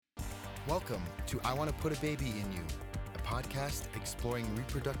Welcome to I Want to Put a Baby in You, a podcast exploring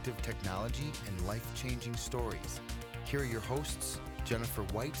reproductive technology and life-changing stories. Here are your hosts, Jennifer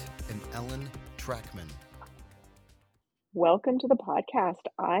White and Ellen Trackman. Welcome to the podcast.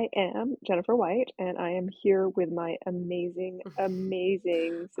 I am Jennifer White, and I am here with my amazing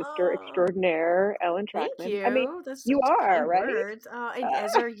sister Oh, extraordinaire, Ellen thank Trackman. I mean, you. That's you such are, kind right? words. And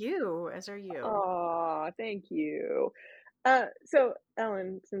as are you. As are you. Thank you. So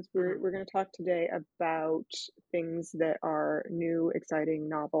Ellen, since we're hmm we're going to talk today about things that are new, exciting,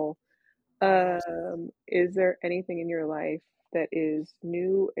 novel, Yes. is there anything in your life that is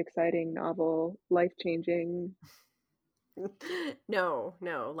new, exciting, novel, life-changing? No.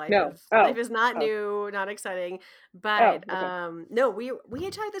 Life No. is life Oh. is not Oh. new, not exciting. Oh. But Okay. no, we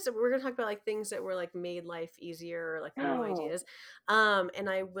had talked this. We're gonna talk about like things that were like made life easier, like new Oh, ideas. And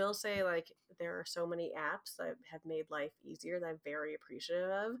I will say like there are so many apps that have made life easier that I'm very appreciative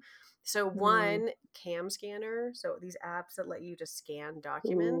of. So mm, one, Cam Scanner. So these apps that let you just scan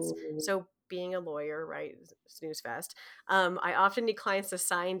documents. ooh, So being a lawyer, right? Snooze fest. I often need clients to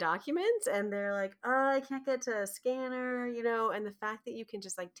sign documents and they're like, oh, I can't get to a scanner, and the fact that you can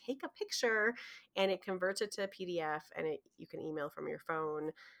just like take a picture and it converts it to a PDF and you can email from your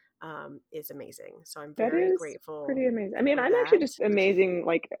phone is amazing. So I'm that very is grateful pretty amazing. I mean, for I'm actually that. just amazing,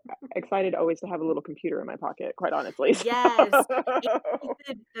 like excited always to have a little computer in my pocket, quite honestly. Yes. And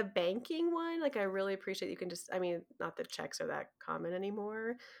like the banking one, like I really appreciate you can just, I mean, not that checks are that common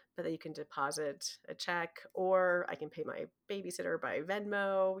anymore, but that you can deposit a check or I can pay my babysitter by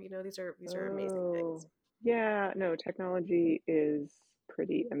Venmo. These are amazing Oh, things. yeah, no, technology is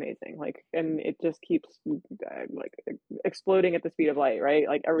pretty amazing. Like, and it just keeps like exploding at the speed of light, right?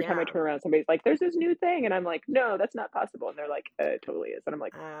 Like every time I Yeah. turn around, somebody's like, "There's this new thing," and I'm like, "No, that's not possible." And they're like, "It totally is." And I'm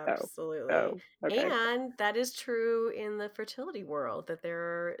like, "Oh, Absolutely. oh, okay." And that is true in the fertility world, that there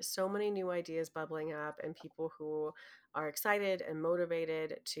are so many new ideas bubbling up and people who are excited and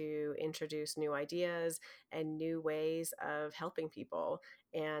motivated to introduce new ideas and new ways of helping people.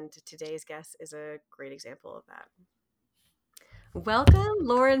 And today's guest is a great example of that. Welcome,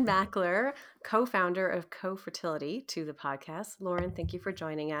 Lauren Makler, co founder of Cofertility, to the podcast. Lauren, thank you for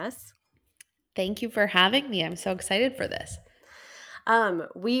joining us. Thank you for having me. I'm so excited for this.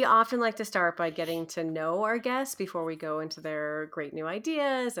 We often like to start by getting to know our guests before we go into their great new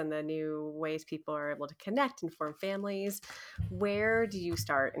ideas and the new ways people are able to connect and form families. Where do you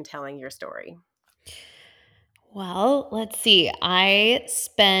start in telling your story? Well, let's see. I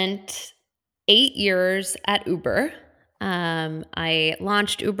spent 8 years at Uber. I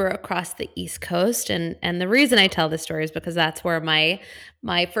launched Uber across the East Coast, and the reason I tell this story is because that's where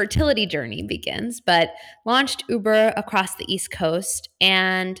my fertility journey begins. But launched Uber across the East Coast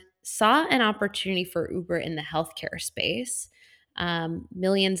and saw an opportunity for Uber in the healthcare space.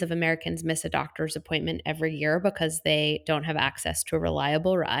 Millions of Americans miss a doctor's appointment every year because they don't have access to a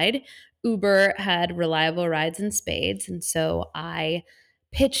reliable ride. Uber had reliable rides in spades. And so I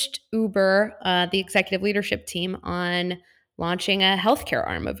pitched Uber, the executive leadership team, on launching a healthcare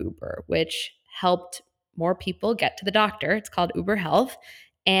arm of Uber, which helped more people get to the doctor. It's called Uber Health.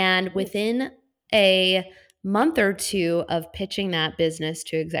 And Nice. within a month or two of pitching that business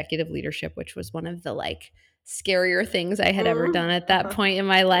to executive leadership, which was one of the like scarier things I had ever done at that point in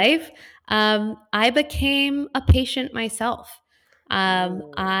my life, I became a patient myself.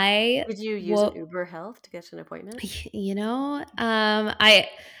 Oh. I Did you use an well, Uber Health to get an appointment?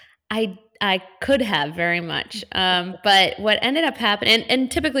 I could have very much, but what ended up happening, and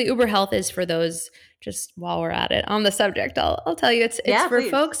typically Uber Health is for those. Just while we're at it on the subject, I'll tell you it's Yeah, for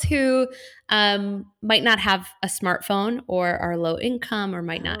please. folks who might not have a smartphone or are low income or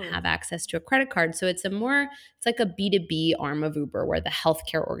might not Oh, have access to a credit card. So it's like a B2B arm of Uber where the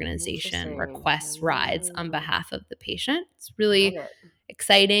healthcare organization interesting. requests rides on Oh, behalf of the patient. It's got really it.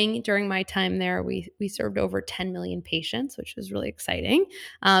 exciting. During my time there, we served over 10 million patients, which was really exciting.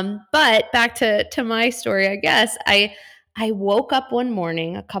 But back to my story, I guess I woke up one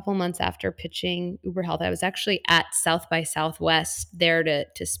morning a couple months after pitching Uber Health. I was actually at South by Southwest there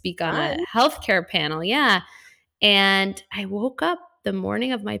to speak on a Fun. healthcare panel. Yeah, and I woke up the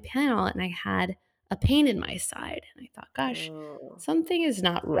morning of my panel and I had a pain in my side, and I thought, gosh, Oh, something is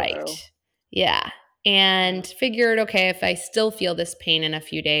not right. Uh-oh. Yeah, and figured, okay, if I still feel this pain in a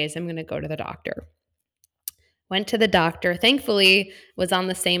few days, I'm going to go to the doctor. Went to the doctor. Thankfully, was on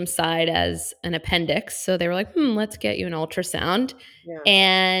the same side as an appendix, so they were like, let's get you an ultrasound." yeah.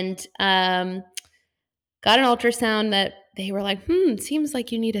 And got an ultrasound that they were like, seems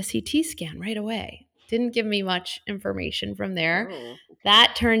like you need a CT scan right away. Didn't give me much information from there. Oh, okay.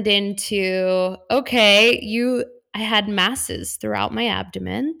 That turned into, okay, I had masses throughout my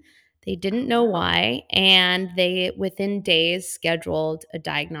abdomen. They didn't know why, and they, within days, scheduled a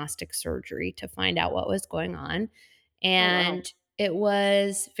diagnostic surgery to find out what was going on. And it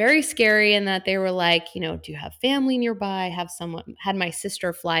was very scary in that they were like, do you have family nearby? Had my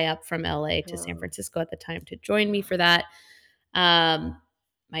sister fly up from LA to San Francisco at the time to join me for that.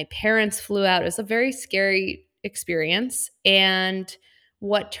 My parents flew out. It was a very scary experience. And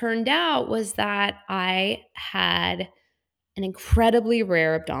what turned out was that I had an incredibly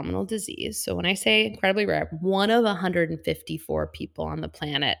rare abdominal disease. So when I say incredibly rare, one of 154 people on the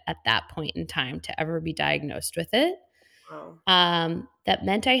planet at that point in time to ever be diagnosed with it. Wow. That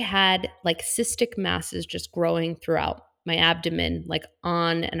meant I had like cystic masses just growing throughout my abdomen, like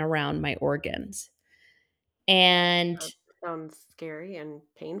on and around my organs. And That sounds scary and This is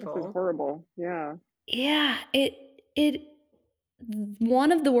painful. horrible. Yeah. yeah, it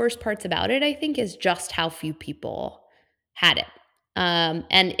one of the worst parts about it, I think, is just how few people had it.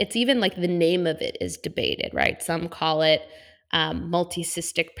 And it's even like the name of it is debated, right? Some call it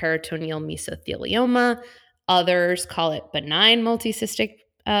multicystic peritoneal mesothelioma. Others call it benign multicystic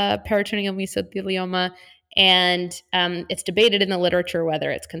peritoneal mesothelioma. And it's debated in the literature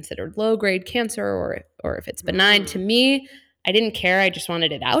whether it's considered low-grade cancer or if it's benign. To me, I didn't care. I just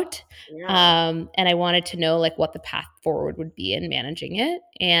wanted it out. Yeah. And I wanted to know like what the path forward would be in managing it,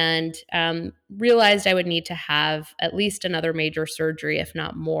 and realized I would need to have at least another major surgery, if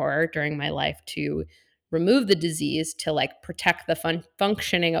not more, during my life to remove the disease to like protect the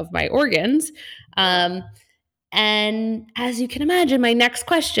functioning of my organs. And as you can imagine, my next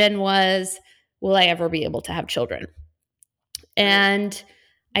question was, will I ever be able to have children? And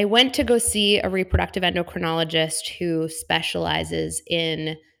I went to go see a reproductive endocrinologist who specializes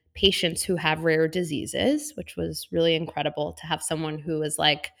in patients who have rare diseases, which was really incredible to have someone who was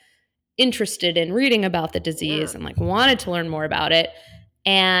like interested in reading about the disease and like wanted to learn more about it.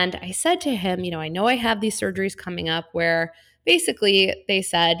 And I said to him, I know I have these surgeries coming up where basically they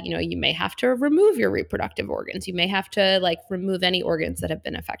said, you may have to remove your reproductive organs. You may have to like remove any organs that have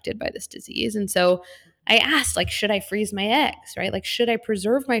been affected by this disease. And so I asked, like, should I freeze my eggs, right? Like, should I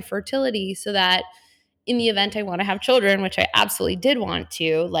preserve my fertility so that in the event I want to have children, which I absolutely did want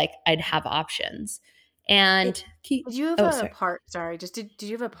to, like, I'd have options. And Did you have oh, a sorry. sorry, just did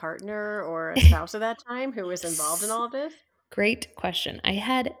you have a partner or a spouse at that time who was involved in all of this? Great question. I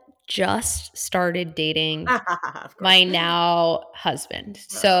had just started dating Of course. my now husband.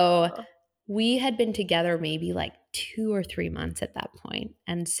 So Oh, we had been together maybe like 2 or 3 months at that point.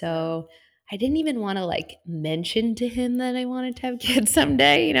 And yeah. so I didn't even want to like mention to him that I wanted to have kids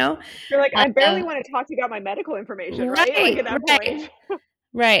someday. You're like, I barely Um, want to talk to you about my medical information, right? Like right, at that right, point.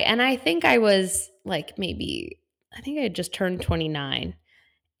 right. And I think I was like I think I had just turned 29.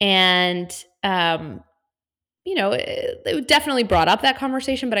 And it definitely brought up that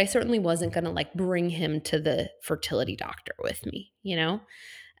conversation, but I certainly wasn't going to like bring him to the fertility doctor with me.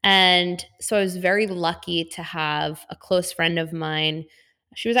 And so I was very lucky to have a close friend of mine.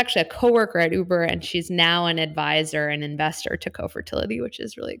 She was actually a coworker at Uber, and she's now an advisor and investor to Cofertility, which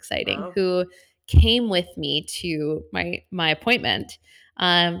is really exciting, Wow. who came with me to my appointment,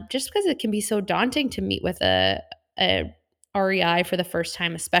 just because it can be so daunting to meet with a REI for the first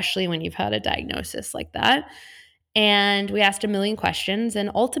time, especially when you've had a diagnosis like that. And we asked a million questions.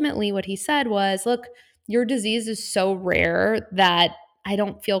 And ultimately, what he said was, look, your disease is so rare that I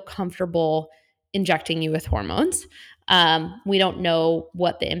don't feel comfortable injecting you with hormones. We don't know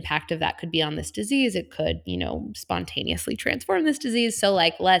what the impact of that could be on this disease. It could, spontaneously transform this disease. So,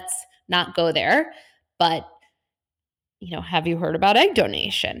 like, let's not go there. But, have you heard about egg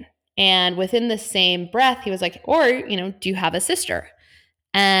donation? And within the same breath, he was like, or, do you have a sister?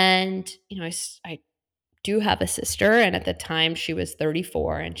 And, I do have a sister, and at the time she was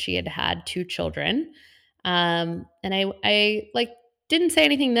 34 and she had had 2 children. And I like didn't say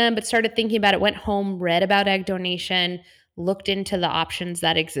anything then, but started thinking about it, went home, read about egg donation, looked into the options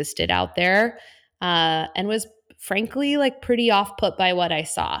that existed out there, and was frankly like pretty off put by what I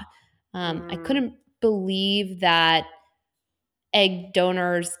saw. I couldn't believe that egg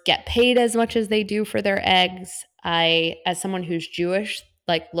donors get paid as much as they do for their eggs. I, as someone who's Jewish,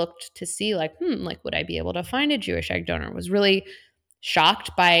 like looked to see like, like would I be able to find a Jewish egg donor? Was really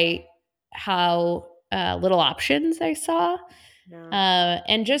shocked by how little options I saw. Yeah.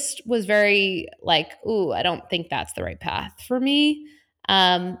 And just was very like, ooh, I don't think that's the right path for me.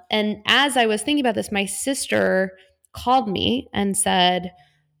 And as I was thinking about this, my sister called me and said,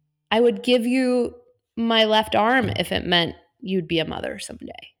 I would give you my left arm if it meant you'd be a mother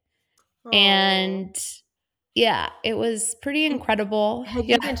someday. Oh. And Yeah, it was pretty incredible. Had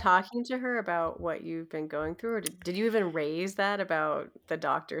Yeah. you been talking to her about what you've been going through, or did you even raise that about the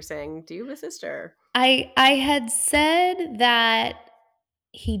doctor saying, "Do you have a sister?" I had said that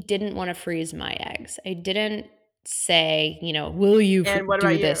he didn't wanna freeze my eggs. I didn't say, "Will you And what do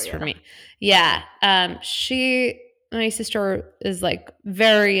about you? this for Yeah. me?" Yeah, my sister is, like,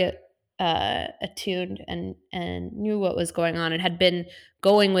 very, attuned and knew what was going on and had been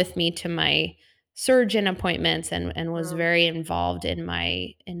going with me to my surgeon appointments and was Oh, very involved in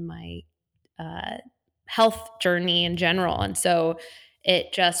my uh, health journey in general. And so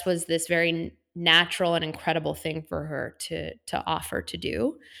it just was this very natural and incredible thing for her to offer to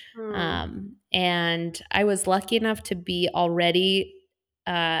do. hmm. And I was lucky enough to be already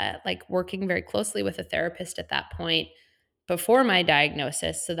like working very closely with a therapist at that point before my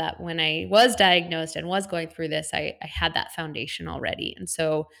diagnosis, so that when I was diagnosed and was going through this, I had that foundation already. And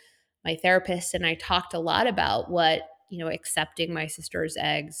so my therapist and I talked a lot about what accepting my sister's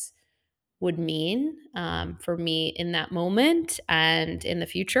eggs would mean for me in that moment and in the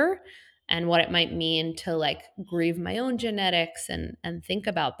future, and what it might mean to like grieve my own genetics and think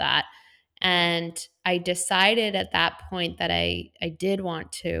about that. And I decided at that point that I did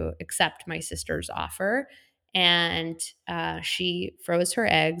want to accept my sister's offer. And she froze her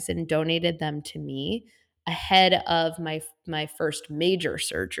eggs and donated them to me ahead of my first major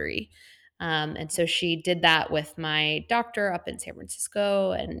surgery. And so she did that with my doctor up in San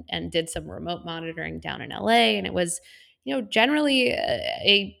Francisco and did some remote monitoring down in LA. And it was, generally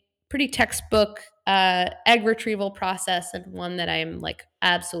a pretty textbook egg retrieval process, and one that I'm like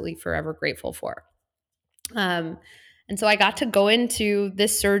absolutely forever grateful for. Um, and so I got to go into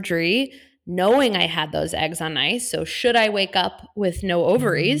this surgery knowing I had those eggs on ice. So should I wake up with no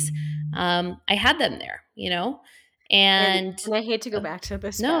ovaries, I had them there, And and I hate to go uh, back to the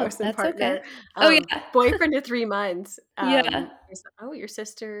no, spouse and that's okay. partner, Oh yeah, boyfriend of 3 months, yeah, your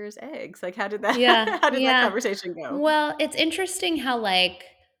sister's eggs. Like, how did that yeah, how did that yeah. conversation go? Well, it's interesting how like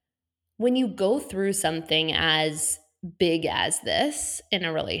when you go through something as big as this in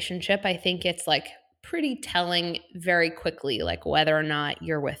a relationship, I think it's like pretty telling very quickly, like whether or not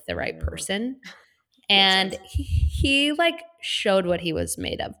you're with the right Yeah, person. makes And sense. he like showed what he was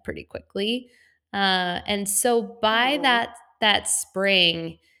made of pretty quickly. And so by Aw. that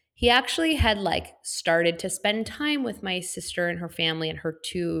spring, he actually had like started to spend time with my sister and her family and her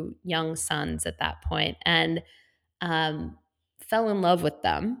two young sons at that point, and fell in love with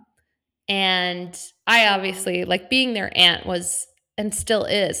them. And I Aw. obviously, like, being their aunt was and still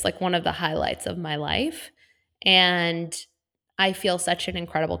is like one of the highlights of my life. And I feel such an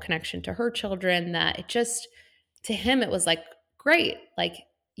incredible connection to her children that it just, to him, it was like, great, like,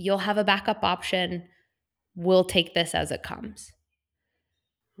 you'll have a backup option. We'll take this as it comes.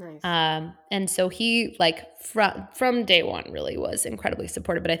 Nice. And so he, like, from day one, really was incredibly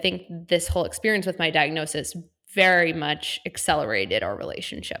supportive. But I think this whole experience with my diagnosis very much accelerated our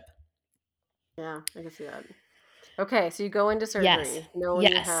relationship. Yeah, I can see that. Okay, so you go into Yes. surgery knowing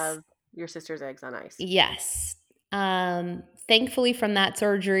you Yes. have your sister's eggs on ice. Yes. Thankfully, from that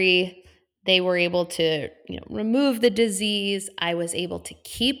surgery, they were able to, remove the disease. I was able to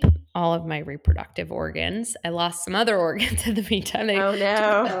keep all of my reproductive organs. I lost some other organs in the meantime. They Oh,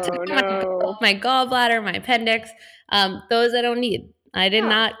 no. Oh no. my gallbladder, my appendix. Those I don't need. I did Oh,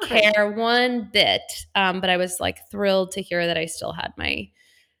 not perfect. care one bit. But I was like thrilled to hear that I still had my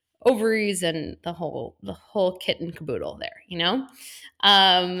ovaries and the whole kit and caboodle there.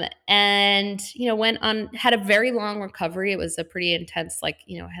 And went on, had a very long recovery. It was a pretty intense, like,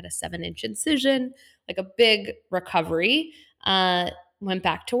 I had a 7-inch incision, like a big recovery. Went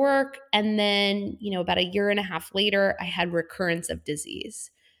back to work, and then about a year and a half later I had recurrence of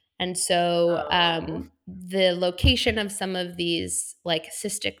disease. And so Oh. the location of some of these like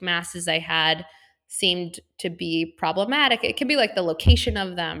cystic masses I had seemed to be problematic. It can be like the location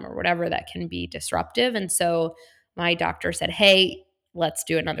of them or whatever that can be disruptive. And so my doctor said, hey, let's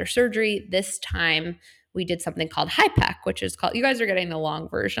do another surgery. This time we did something called HIPEC, which is called, you guys are getting the long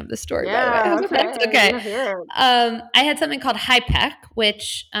version of the story, by the way. I Yeah, hope that's okay. okay. Let's hear it. I had something called HIPEC,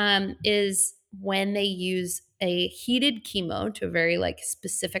 which is when they use a heated chemo to a very like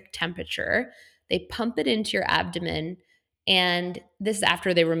specific temperature. They pump it into your abdomen, and this is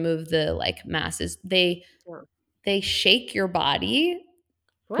after they remove the like masses. Yeah. They shake your body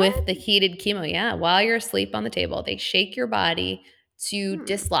What? with the heated chemo. Yeah, while you're asleep on the table, they shake your body to Hmm.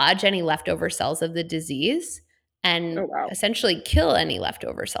 dislodge any leftover cells of the disease Oh and wow. essentially kill any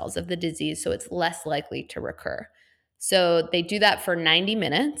leftover cells of the disease so it's less likely to recur. So they do that for 90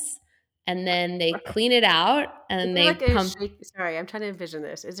 minutes. and then they clean it out, and Is then there they like a pump. shake? Sorry, I'm trying to envision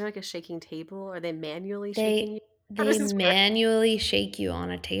this. Is there like a shaking table? Are they manually shaking They you? How they does this work? manually shake you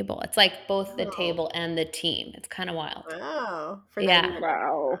on a table. It's like both the Oh, table and the team. It's kind of wild. wow. For 90 Yeah. minutes.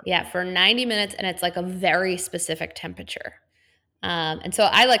 Wow. Yeah, for 90 minutes, and it's like a very specific temperature. And so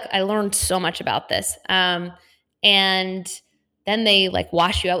I learned so much about this. And then they like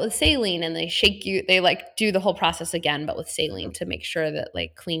wash you out with saline, and they shake you. They like do the whole process again, but with saline to make sure that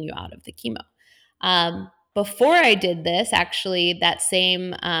like clean you out of the chemo. Before I did this, actually, that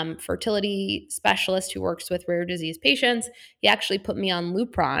same fertility specialist who works with rare disease patients, he actually put me on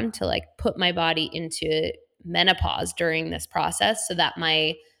Lupron to like put my body into menopause during this process, so that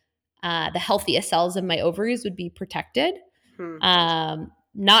my the healthiest cells in my ovaries would be protected. Nice.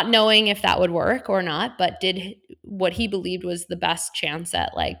 Not knowing if that would work or not, but did what he believed was the best chance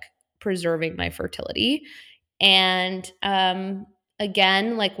at like preserving my fertility. And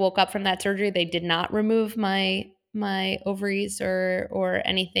again, like woke up from that surgery, they did not remove my ovaries or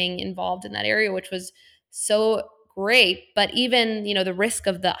anything involved in that area, which was so great. But even, the risk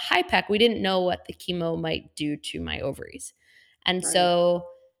of the high pec, we didn't know what the chemo might do to my ovaries. And Right. so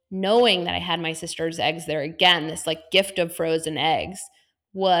knowing that I had my sister's eggs there again, this like gift of frozen eggs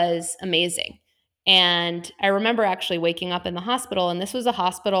was amazing. And I remember actually waking up in the hospital, and this was a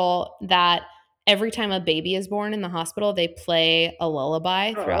hospital that every time a baby is born in the hospital, they play a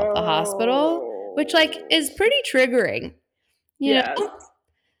lullaby throughout the hospital, which like is Oh. pretty triggering. You Yes. know,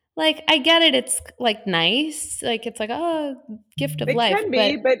 like I get it, it's like nice, like it's like oh, gift of It life, can but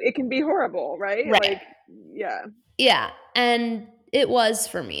be, but it can be horrible, right? right. Like, yeah. Yeah, and it was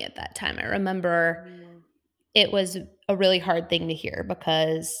for me at that time. I remember Mm, it was a really hard thing to hear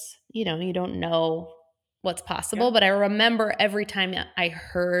because, you don't know what's possible. Yeah. But I remember every time I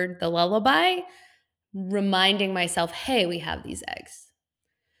heard the lullaby, reminding myself, hey, we have these eggs.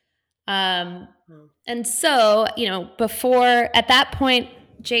 wow. And so, before at that point,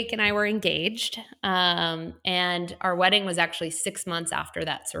 Jake and I were engaged. And our wedding was actually 6 months after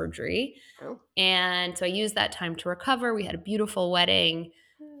that surgery. Oh. And so I used that time to recover. We had a beautiful wedding.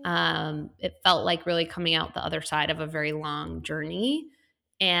 It felt like really coming out the other side of a very long journey.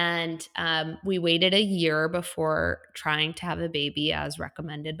 And we waited a year before trying to have a baby as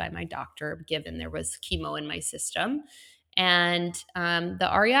recommended by my doctor, given there was chemo in my system. And the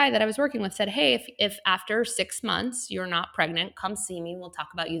REI that I was working with said, hey, if after 6 months you're not pregnant, come see me. We'll talk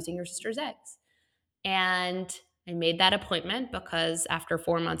about using your sister's eggs. And I made that appointment because after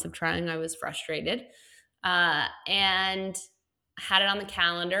 4 months of trying, I was frustrated, and had it on the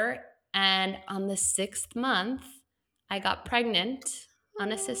calendar. And on the 6th month, I got pregnant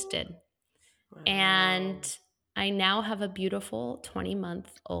unassisted. Wow. And I now have a beautiful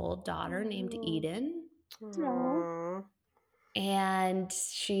 20-month-old daughter named Eden. No. Aw. And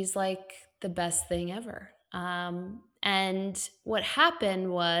she's like the best thing ever. And what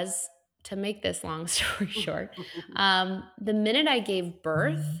happened was, to make this long story short, the minute I gave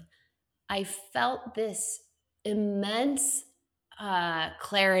birth, I felt this immense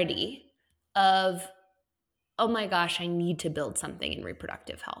clarity of, oh my gosh, I need to build something in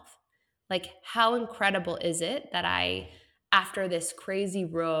reproductive health. Like, how incredible is it that I, after this crazy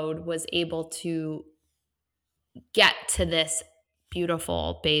road, was able to get to this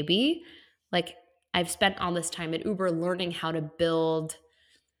beautiful baby? Like, I've spent all this time at Uber learning how to build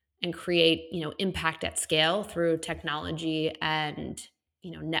and create, impact at scale through technology and,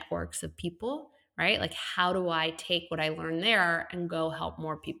 networks of people, right? Like, how do I take what I learned there and go help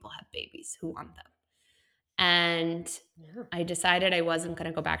more people have babies who want them? And Yeah. I decided I wasn't going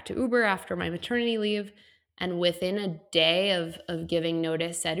to go back to Uber after my maternity leave. And within a day of giving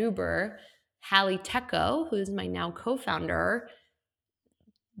notice at Uber, Hallie Tecco, who's my now co-founder,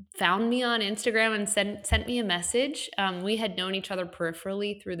 found me on Instagram and sent me a message. We had known each other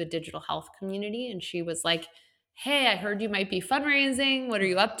peripherally through the digital health community. And she was like, hey, I heard you might be fundraising. What are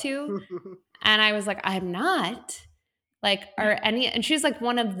you up to? And I was like, I'm not. Like, and she's like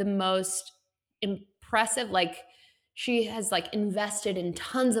one of the most impressive, like, she has like invested in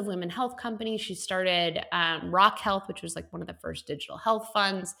tons of women health companies. She started Rock Health, which was like one of the first digital health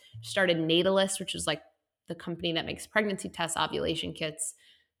funds. She started Natalist, which is like the company that makes pregnancy tests, ovulation kits.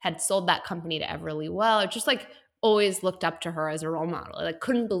 Had sold that company to Everly Well. Just like always looked up to her as a role model. I like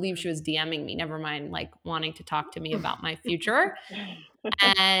couldn't believe she was DMing me, never mind like wanting to talk to me about my future.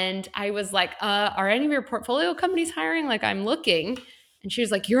 And I was like, are any of your portfolio companies hiring? Like, I'm looking. And she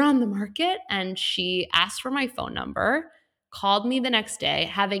was like, you're on the market. And she asked for my phone number, called me the next day,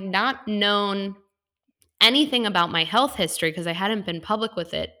 having not known anything about my health history because I hadn't been public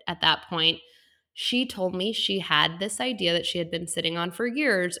with it at that point. she told me she had this idea that she had been sitting on for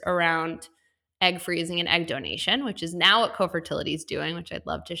years around egg freezing and egg donation, which is now what Cofertility is doing, which I'd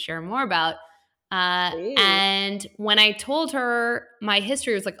love to share more about. Please. And when I told her my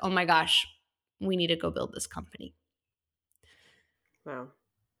history, it was like, oh my gosh, we need to go build this company. Wow.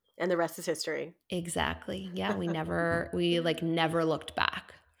 And the rest is history. Exactly. Yeah, we never looked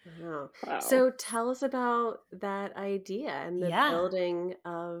back. Wow. Wow. So tell us about that idea and the Yeah. building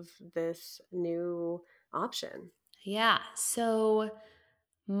of this new option. Yeah. So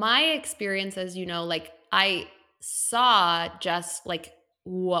my experience, as you know, like I saw just like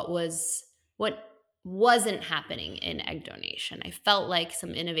what wasn't happening in egg donation. I felt like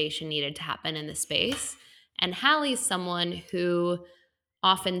some innovation needed to happen in the space. And Hallie's someone who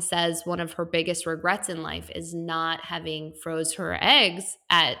often says one of her biggest regrets in life is not having froze her eggs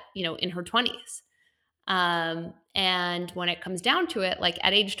at, in her 20s. And when it comes down to it, like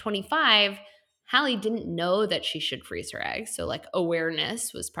at age 25, Hallie didn't know that she should freeze her eggs. So like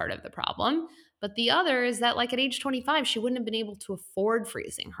awareness was part of the problem. But the other is that like at age 25, she wouldn't have been able to afford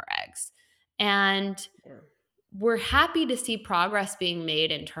freezing her eggs. And Yeah. we're happy to see progress being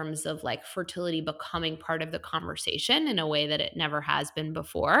made in terms of like fertility becoming part of the conversation in a way that it never has been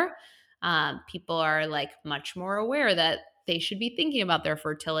before. People are like much more aware that they should be thinking about their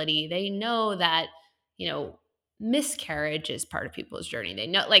fertility. They know that, miscarriage is part of people's journey. They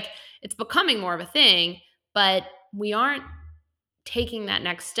know like it's becoming more of a thing, but we aren't taking that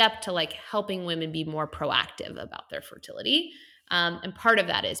next step to like helping women be more proactive about their fertility. And part of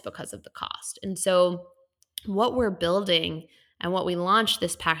that is because of the cost. And so what we're building and what we launched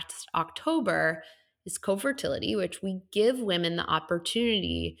this past October is Cofertility, which we give women the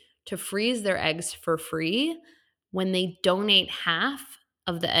opportunity to freeze their eggs for free when they donate half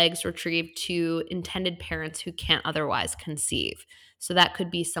of the eggs retrieved to intended parents who can't otherwise conceive. So that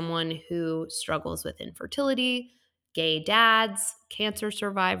could be someone who struggles with infertility, gay dads, cancer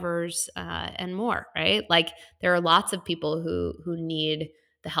survivors, and more, right? Like there are lots of people who need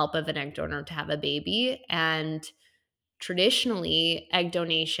the help of an egg donor to have a baby. And traditionally, egg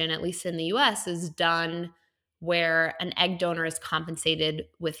donation, at least in the US, is done where an egg donor is compensated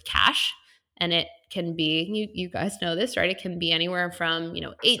with cash. And it can be, you guys know this, right? It can be anywhere from,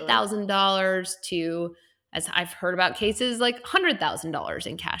 Sure. $8,000 to, as I've heard about cases, like $100,000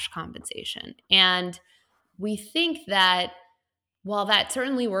 in cash compensation. And we think that while that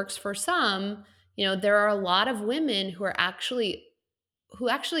certainly works for some, there are a lot of women who actually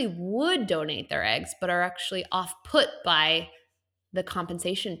would donate their eggs, but are actually off put by the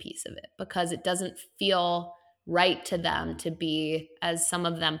compensation piece of it because it doesn't feel right to them to be, as some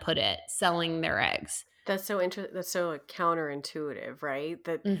of them put it, selling their eggs. That's so interesting. That's so like, counterintuitive, right?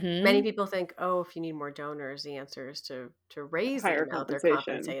 That many Mm-hmm. people think, oh, if you need more donors, the answer is to raise the Higher amount they're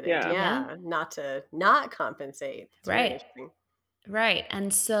compensation. compensated. Yeah. Yeah. Yeah, not to not compensate. It's very Right. interesting. Right.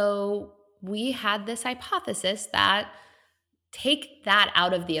 And so we had this hypothesis that take that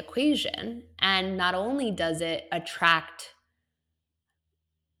out of the equation, and not only does it attract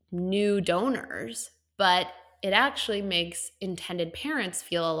new donors, but it actually makes intended parents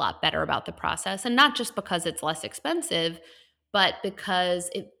feel a lot better about the process. And not just because it's less expensive, but because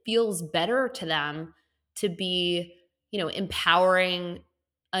it feels better to them to be, empowering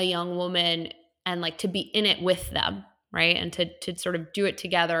a young woman and like to be in it with them, right? And to sort of do it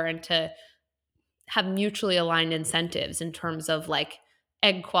together and to have mutually aligned incentives in terms of like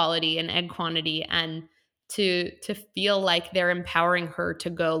egg quality and egg quantity, and to feel like they're empowering her to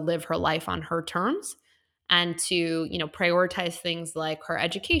go live her life on her terms and to prioritize things like her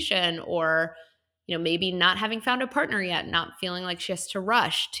education, or maybe not having found a partner yet, not feeling like she has to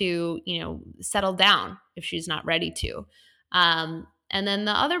rush to settle down if she's not ready to. And then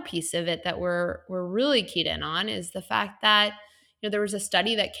the other piece of it that we're really keyed in on is the fact that there was a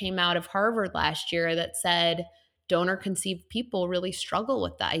study that came out of Harvard last year that said donor conceived people really struggle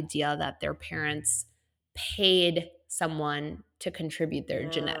with the idea that their parents paid someone to contribute their Yeah,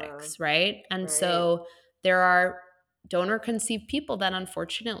 genetics, right? And right. so there are donor conceived people that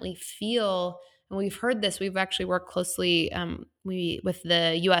unfortunately feel, and we've heard this, we've actually worked closely with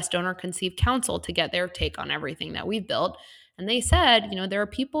the US Donor Conceived Council to get their take on everything that we've built. And they said, there are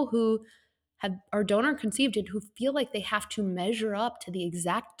people who are donor conceived and who feel like they have to measure up to the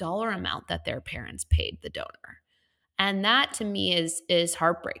exact dollar amount that their parents paid the donor. And that to me is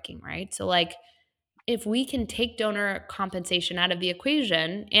heartbreaking, right? So like if we can take donor compensation out of the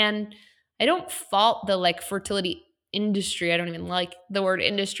equation, and I don't fault the like fertility industry. I don't even like the word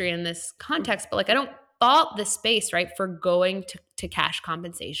industry in this context, but like I don't fault the space, right, for going to cash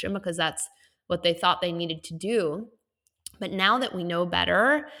compensation because that's what they thought they needed to do. But now that we know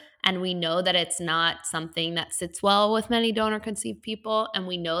better and we know that it's not something that sits well with many donor conceived people, and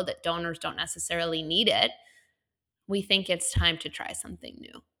we know that donors don't necessarily need it, we think it's time to try something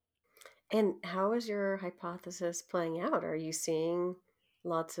new. And how is your hypothesis playing out? Are you seeing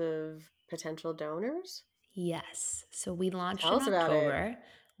lots of potential donors? Yes. So we launched Tell in us about it. October.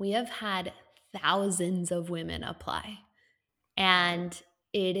 We have had thousands of women apply, Wow. and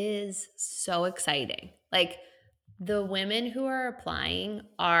it is so exciting. Like, the women who are applying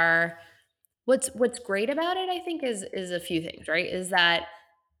are what's great about it, I think, is a few things, right? Is that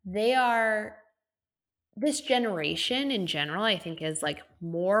they are this generation in general, I think, is like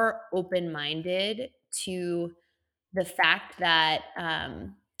more open-minded to the fact that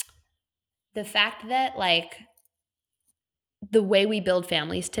like the way we build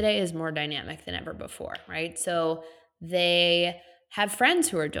families today is more dynamic than ever before, right? So they have friends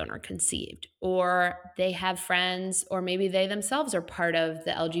who are donor conceived, or they have friends, or maybe they themselves are part of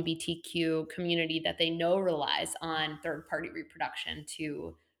the LGBTQ community that they know relies on third party reproduction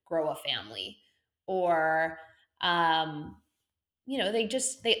to grow a family. Or, um,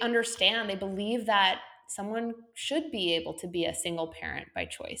 they understand, they believe that someone should be able to be a single parent by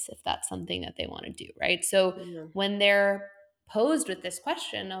choice if that's something that they want to do, right? So Yeah. when they're posed with this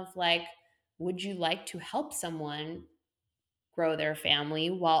question of like, would you like to help someone grow their family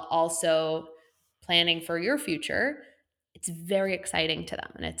while also planning for your future, it's very exciting to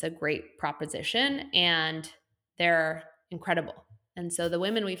them and it's a great proposition and they're incredible. And so the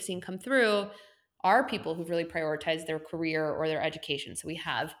women we've seen come through are people who've really prioritized their career or their education. So we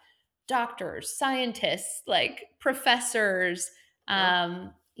have doctors, scientists, like professors,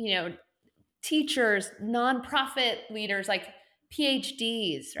 Wow. teachers, nonprofit leaders, like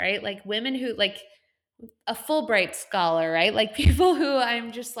PhDs, right? Like women who like a Fulbright scholar, right? Like people who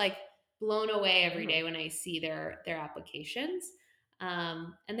I'm just like blown away every Yeah. day when I see their applications.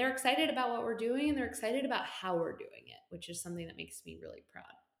 And they're excited about what we're doing and they're excited about how we're doing it, which is something that makes me really proud.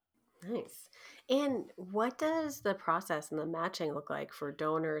 Nice. And what does the process and the matching look like for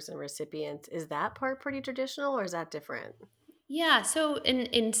donors and recipients? Is that part pretty traditional or is that different? Yeah, so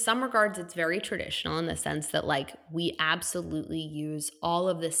in some regards it's very traditional in the sense that like we absolutely use all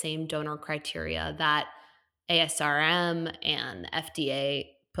of the same donor criteria that ASRM and FDA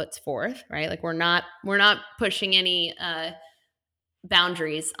puts forth, right? Like we're not pushing any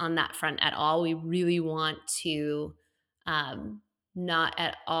boundaries on that front at all. We really want to um, not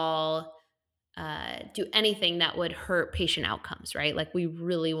at all do anything that would hurt patient outcomes, right? Like we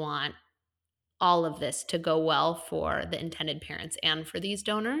really want all of this to go well for the intended parents and for these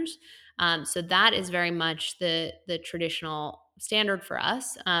donors. So that is very much the traditional standard for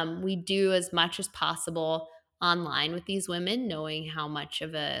us. We do as much as possible online with these women, knowing how much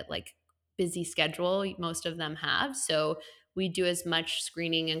of a like busy schedule most of them have. So we do as much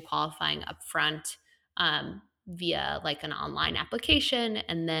screening and qualifying upfront via like an online application,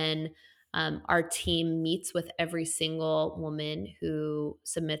 and then our team meets with every single woman who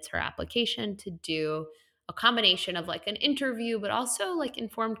submits her application to do a combination of like an interview, but also like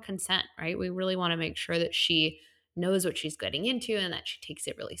informed consent, right? We really want to make sure that she knows what she's getting into and that she takes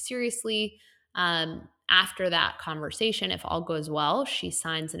it really seriously. After that conversation, if all goes well, she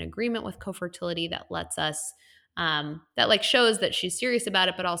signs an agreement with Cofertility that lets us that like shows that she's serious about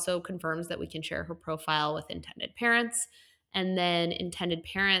it, but also confirms that we can share her profile with intended parents. And then intended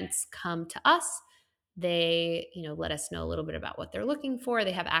parents come to us. They let us know a little bit about what they're looking for.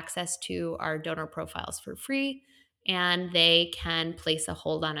 They have access to our donor profiles for free, and they can place a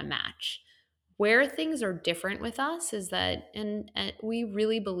hold on a match. Where things are different with us is that and we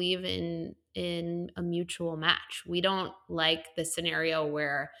really believe in a mutual match. We don't like the scenario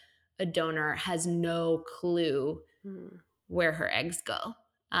where a donor has no clue Hmm. where her eggs go.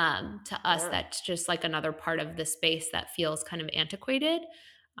 To us, Yeah. that's just like another part of the space that feels kind of antiquated.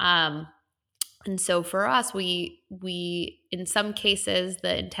 Um, and so for us, we in some cases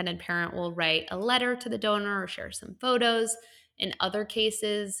the intended parent will write a letter to the donor or share some photos. In other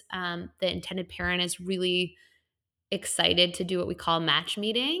cases, the intended parent is really excited to do what we call match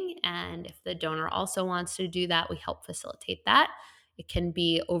meeting. And if the donor also wants to do that, we help facilitate that. It can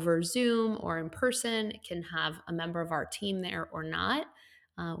be over Zoom or in person. It can have a member of our team there or not.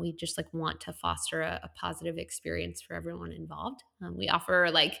 We just like want to foster a positive experience for everyone involved. We offer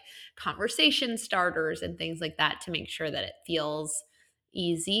like conversation starters and things like that to make sure that it feels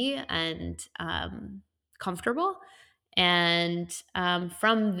easy and comfortable. And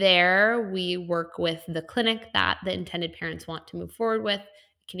from there, we work with the clinic that the intended parents want to move forward with.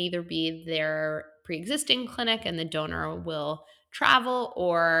 It can either be their pre existing clinic and the donor will travel,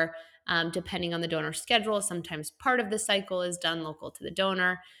 or depending on the donor's schedule. Sometimes part of the cycle is done local to the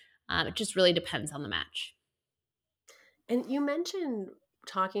donor. It just really depends on the match. And you mentioned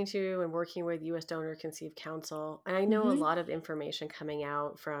talking to and working with U.S. Donor Conceived Council, and I know a Mm-hmm. lot of information coming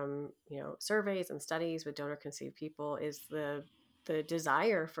out from surveys and studies with donor conceived people is the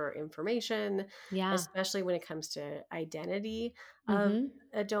desire for information, Yeah. especially when it comes to identity of Mm-hmm.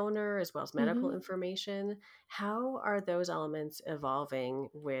 a donor as well as medical Mm-hmm. information. How are those elements evolving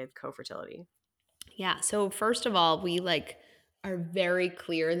with cofertility? Yeah. So first of all, we are very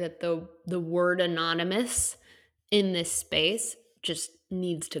clear that the word anonymous in this space just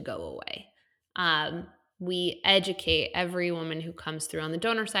needs to go away. Um, we educate every woman who comes through on the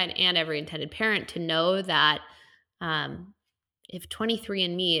donor side and every intended parent to know that um, if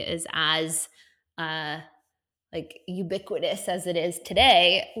 23andMe is as uh, ubiquitous as it is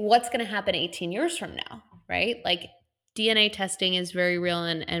today, what's going to happen 18 years from now, right? Like DNA testing is very real,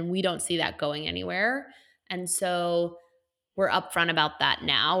 and we don't see that going anywhere. And so we're upfront about that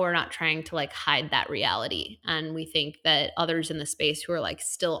now. We're not trying to hide that reality. And we think that others in the space who are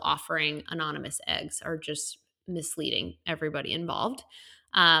still offering anonymous eggs are just misleading everybody involved.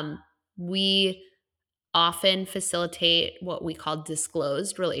 We often facilitate what we call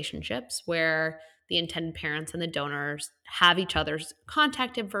disclosed relationships, where the intended parents and the donors have each other's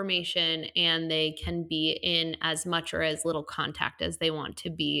contact information, and they can be in as much or as little contact as they want to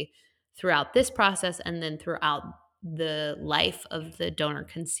be throughout this process, and then throughout the life of the donor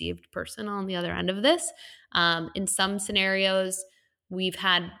conceived person on the other end of this. In some scenarios, we've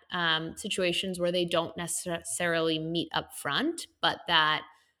had situations where they don't necessarily meet up front, but that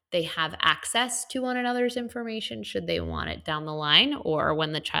they have access to one another's information should they want it down the line or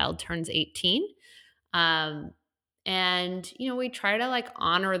when the child turns 18. Um, and, we try to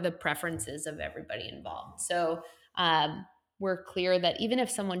honor the preferences of everybody involved. So we're clear that even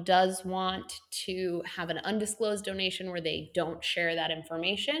if someone does want to have an undisclosed donation where they don't share that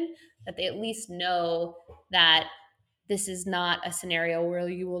information, that they at least know that this is not a scenario where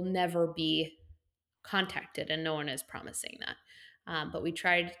you will never be contacted, and no one is promising that. But we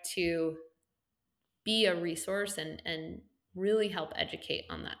tried to be a resource and really help educate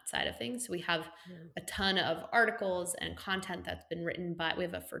on that side of things. We have a ton of articles and content that's been written by, we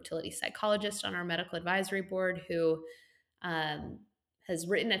have a fertility psychologist on our medical advisory board who has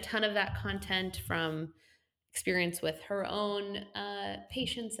written a ton of that content from experience with her own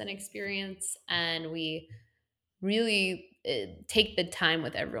patients and experience. And we really take the time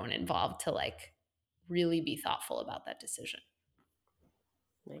with everyone involved to really be thoughtful about that decision.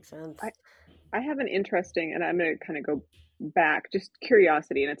 Makes sense. I have an interesting, and I'm going to kind of go back, just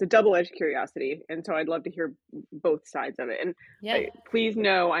curiosity, and it's a double-edged curiosity, and so I'd love to hear both sides of it. And Yeah. please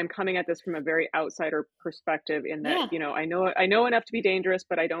know I'm coming at this from a very outsider perspective in that, Yeah. I know enough to be dangerous,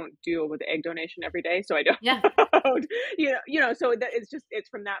 but I don't deal with egg donation every day, so I don't, Yeah. so that it's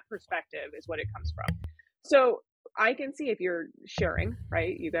from that perspective is what it comes from. So I can see if you're sharing,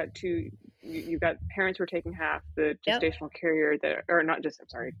 right? You've got parents who are taking half, the Yep. gestational carrier that, or not just, I'm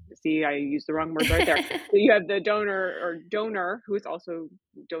sorry, see, I used the wrong words right there. So you have the donor who is also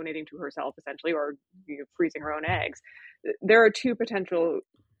donating to herself essentially, or freezing her own eggs. There are two potentially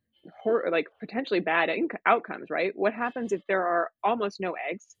bad outcomes, right? What happens if there are almost no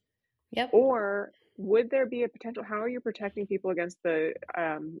eggs? Yep. Or would there be a potential, how are you protecting people against the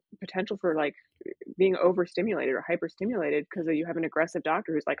potential for being overstimulated or hyperstimulated because you have an aggressive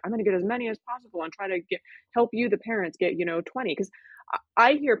doctor who's like, I'm going to get as many as possible and try to help you, the parents, get 20? Because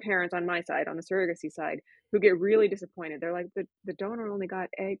I hear parents on my side, on the surrogacy side, who get really disappointed. They're like, the donor only got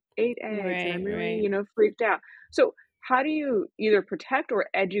 8 eggs, and I'm Right. really Right. freaked out. So how do you either protect or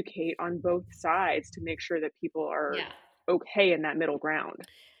educate on both sides to make sure that people are Yeah. okay in that middle ground?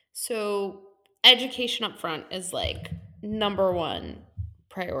 So education up front is number one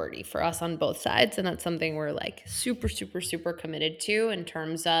priority for us on both sides. And that's something we're super, super, super committed to in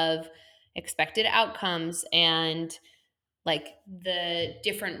terms of expected outcomes and the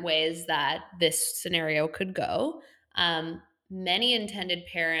different ways that this scenario could go. Many intended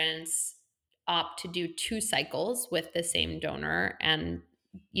parents opt to do 2 cycles with the same donor and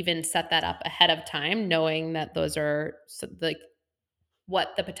even set that up ahead of time, knowing that those are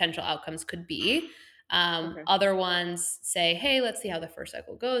what the potential outcomes could be. Okay. Other ones say, hey, let's see how the first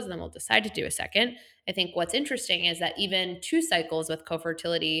cycle goes, and then we'll decide to do a second. I think what's interesting is that even 2 cycles with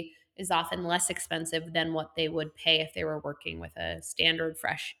cofertility is often less expensive than what they would pay if they were working with a standard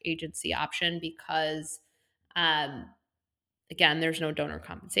fresh agency option because, um, again, there's no donor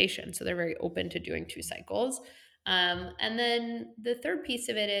compensation. So they're very open to doing 2 cycles. And then the third piece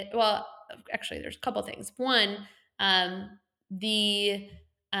of it, well, actually, there's a couple things. One, the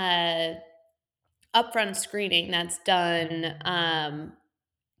uh, upfront screening that's done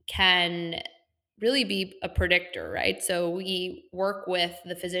can really be a predictor, right? So we work with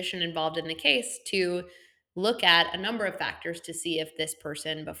the physician involved in the case to look at a number of factors to see if this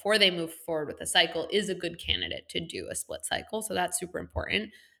person, before they move forward with a cycle, is a good candidate to do a split cycle. So that's super important.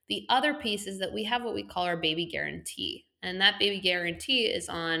 The other piece is that we have what we call our baby guarantee. And that baby guarantee is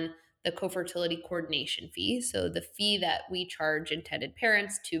on the cofertility coordination fee. So the fee that we charge intended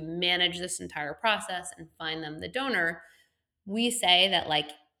parents to manage this entire process and find them the donor. We say that, like,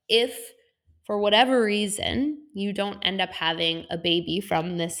 if for whatever reason you don't end up having a baby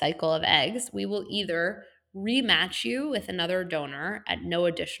from this cycle of eggs, we will either rematch you with another donor at no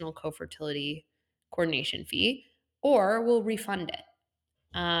additional cofertility coordination fee, or we'll refund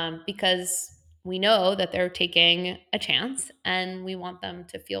it, because we know that they're taking a chance and we want them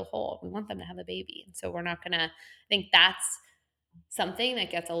to feel whole. We want them to have a baby. And so we're not going to, I think that's something that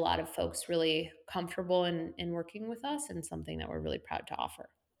gets a lot of folks really comfortable in working with us, and something that we're really proud to offer.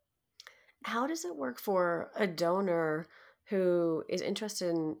 How does it work for a donor who is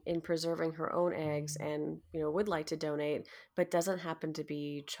interested in preserving her own eggs and, would like to donate, but doesn't happen to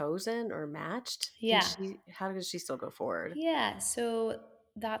be chosen or matched? Yeah. How does she still go forward? Yeah. So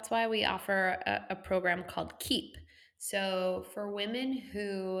that's why we offer a program called Keep. So for women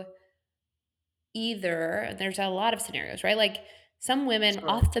who either, there's a lot of scenarios, right? Like, some women Sure.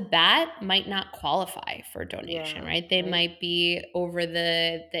 off the bat might not qualify for donation, Yeah. right? They Right. might be over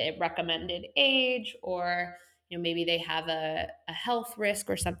the recommended age, or maybe they have a health risk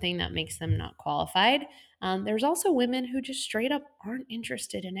or something that makes them not qualified. There's also women who just straight up aren't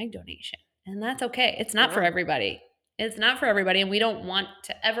interested in egg donation, and that's okay. It's not for Yeah. everybody. It's not for everybody, and we don't want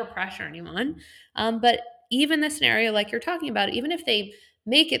to ever pressure anyone. But even the scenario like you're talking about, even if they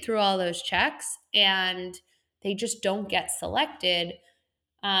make it through all those checks and they just don't get selected,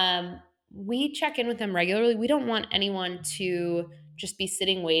 we check in with them regularly. We don't want anyone to just be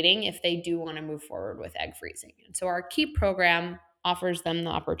sitting waiting if they do want to move forward with egg freezing. And so our Keep program offers them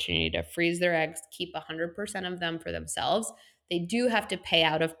the opportunity to freeze their eggs, keep 100% of them for themselves. They do have to pay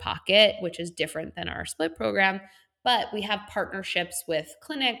out of pocket, which is different than our split program. But we have partnerships with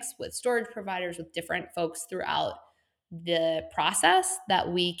clinics, with storage providers, with different folks throughout the process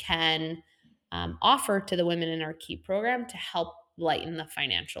that we can offer to the women in our Keep program to help lighten the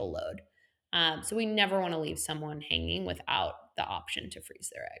financial load. So we never want to leave someone hanging without the option to freeze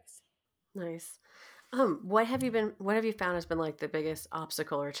their eggs. Nice. What have you found has been like the biggest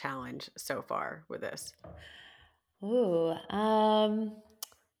obstacle or challenge so far with this? Ooh,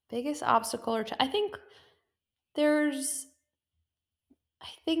 biggest obstacle or I think there's, I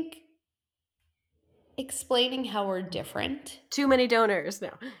think explaining how we're different. Too many donors.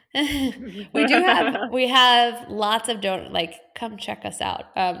 No. We have lots of donors, like, come check us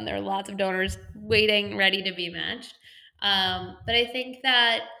out. There are lots of donors waiting, ready to be matched. But I think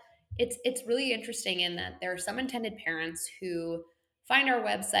that it's really interesting in that there are some intended parents who find our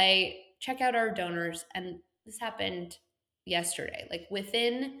website, check out our donors, and this happened yesterday. Like,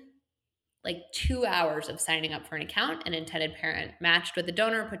 within like 2 hours of signing up for an account, an intended parent matched with a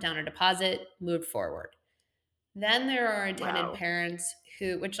donor, put down a deposit, moved forward. Then there are intended Wow. parents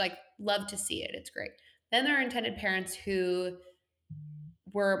who, which, like, love to see it. It's great. Then there are intended parents who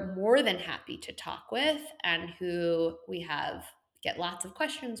we're more than happy to talk with, and who we have get lots of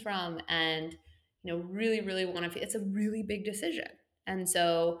questions from, and really really want to, it's a really big decision. And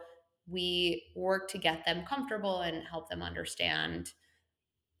so we work to get them comfortable and help them understand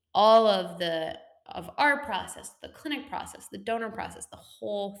all of our process, the clinic process, the donor process, the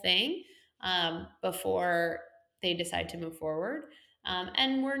whole thing, before they decide to move forward.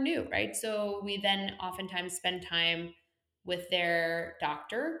 And we're new, right? So we then oftentimes spend time with their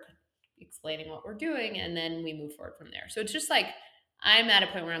doctor explaining what we're doing, and then we move forward from there. So it's just like, I'm at a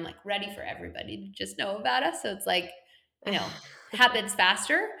point where I'm like ready for everybody to just know about us. So it's like, happens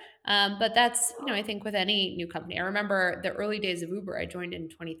faster. But that's, I think with any new company, I remember the early days of Uber. I joined in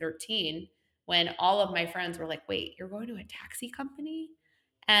 2013 when all of my friends were like, wait, you're going to a taxi company?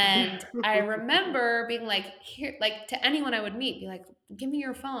 And I remember being like, here, like, to anyone I would meet, be like, give me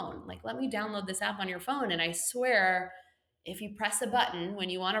your phone. Like, let me download this app on your phone. And I swear, if you press a button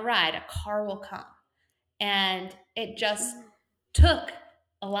when you want to ride, a car will come. And it just took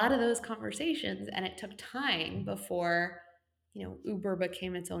a lot of those conversations, and it took time before, Uber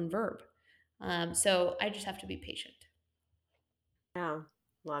became its own verb. So I just have to be patient. Yeah,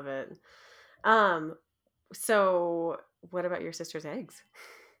 love it. Um, so what about your sister's eggs?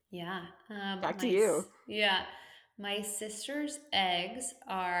 Yeah. Back to you. Yeah. My sister's eggs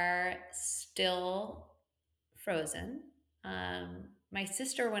are still frozen. my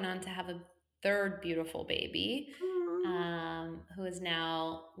sister went on to have a third beautiful baby, who is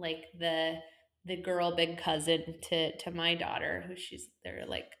now like the girl big cousin to my daughter, they're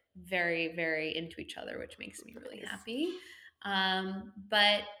like very, very into each other, which makes me really happy.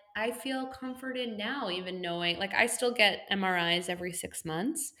 But I feel comforted now, even knowing, like, I still get MRIs every 6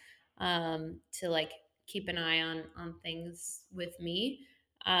 months, to like keep an eye on things with me.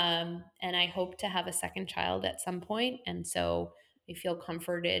 And I hope to have a second child at some point, and so I feel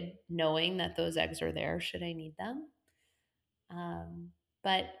comforted knowing that those eggs are there should I need them.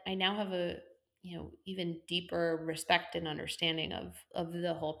 But I now have a, even deeper respect and understanding of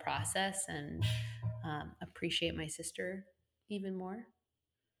the whole process, and appreciate my sister even more.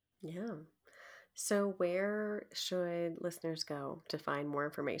 Yeah. So, where should listeners go to find more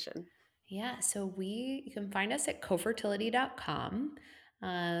information? Yeah, so you can find us at cofertility.com.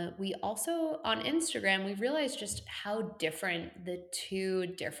 We also, on Instagram, we realized just how different the two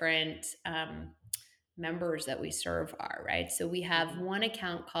different members that we serve are, right? So we have one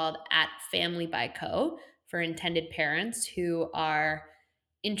account called @FamilyByCo for intended parents who are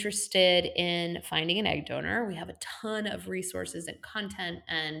interested in finding an egg donor. We have a ton of resources and content,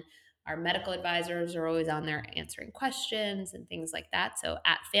 and our medical advisors are always on there answering questions and things like that. So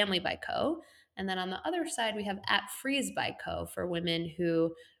 @FamilyByCo. And then on the other side, we have @FreezeByCo for women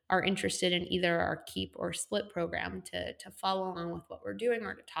who are interested in either our Keep or Split program to follow along with what we're doing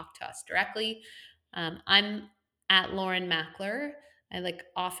or to talk to us directly. I'm @Lauren Makler. I like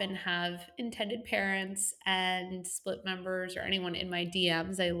often have intended parents and split members or anyone in my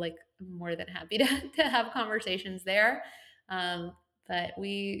DMs. I'm more than happy to have conversations there. But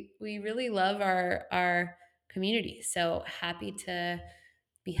we really love our community. So happy to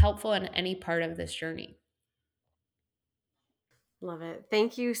be helpful in any part of this journey. Love it.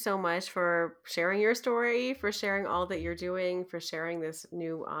 Thank you so much for sharing your story, for sharing all that you're doing, for sharing this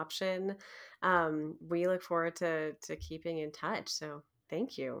new option. We look forward to keeping in touch. So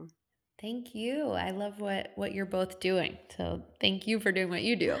thank you. Thank you. I love what you're both doing. So thank you for doing what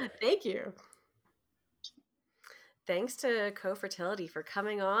you do. Thank you. Thanks to Cofertility for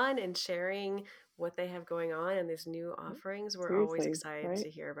coming on and sharing what they have going on and these new offerings. We're always Seriously, excited right? to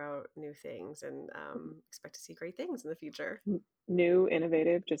hear about new things and expect to see great things in the future. New,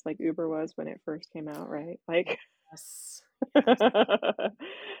 innovative, just like Uber was when it first came out, right? Like, Yes. Yes.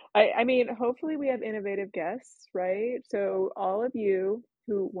 I mean, hopefully we have innovative guests, right? So all of you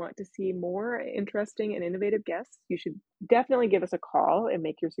who want to see more interesting and innovative guests, you should definitely give us a call and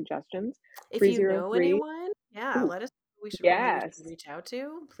make your suggestions. If you know 303. anyone, yeah, Ooh, let us know who we should yes. reach out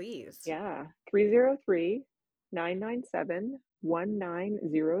to, please. Yeah.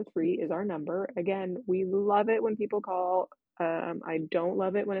 303-997-1903 is our number. Again, we love it when people call. I don't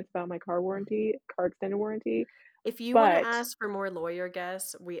love it when it's about my car extended warranty. If you want to But ask for more lawyer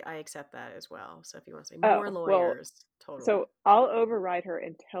guests, I accept that as well. So if you want to say oh, more well, lawyers, totally. so I'll override her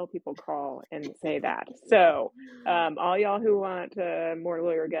and tell people call and say that. So all y'all who want more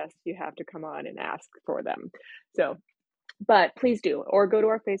lawyer guests, you have to come on and ask for them. So, but please do, or go to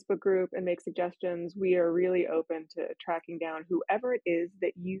our Facebook group and make suggestions. We are really open to tracking down whoever it is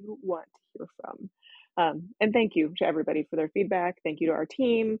that you want to hear from. And thank you to everybody for their feedback. Thank you to our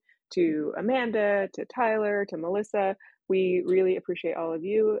team, to Amanda, to Tyler, to Melissa. We really appreciate all of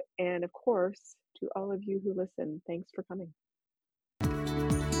you. And of course, to all of you who listen, thanks for coming.